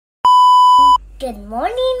Good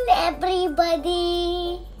morning,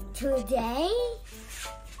 everybody. Today,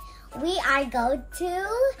 we are going to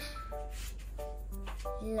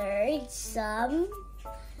learn some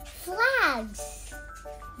flags.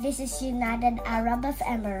 This is United Arab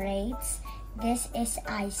Emirates. This is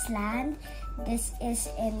Iceland. This is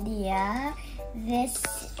India. This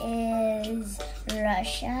is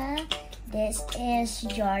Russia. This is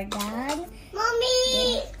Jordan.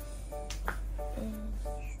 Mommy!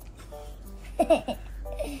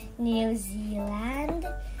 New Zealand,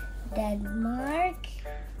 Denmark,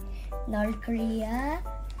 North Korea,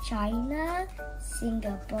 China,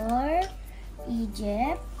 Singapore,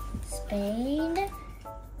 Egypt, Spain,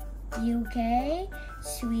 UK,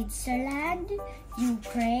 Switzerland,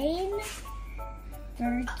 Ukraine,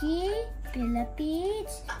 Turkey,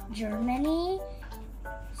 Philippines, Germany,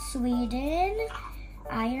 Sweden,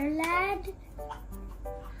 Ireland,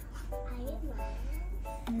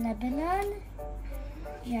 Lebanon,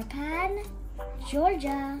 Japan,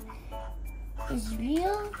 Georgia,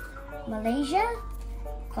 Israel, Malaysia,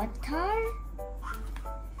 Qatar,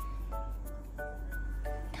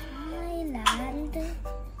 Thailand,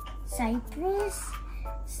 Cyprus,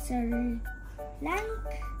 Sri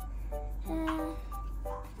Lanka,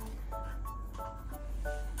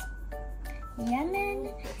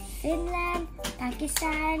 Yemen, Finland,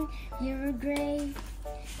 Pakistan, Uruguay,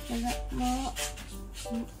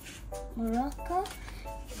 Morocco,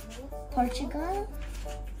 Portugal,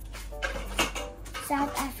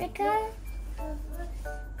 South Africa,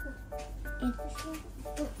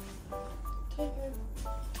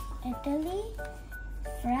 Italy,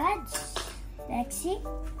 France,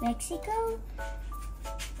 Mexico,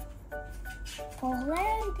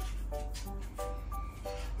 Poland,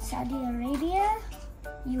 Saudi Arabia,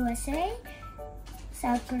 USA,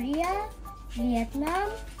 South Korea,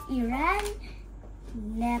 Vietnam, Iran,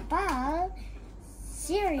 Nepal,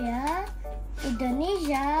 Syria,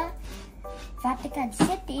 Indonesia, Vatican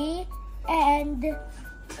City, and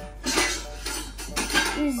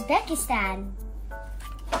Uzbekistan.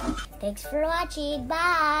 Thanks for watching.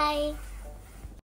 Bye!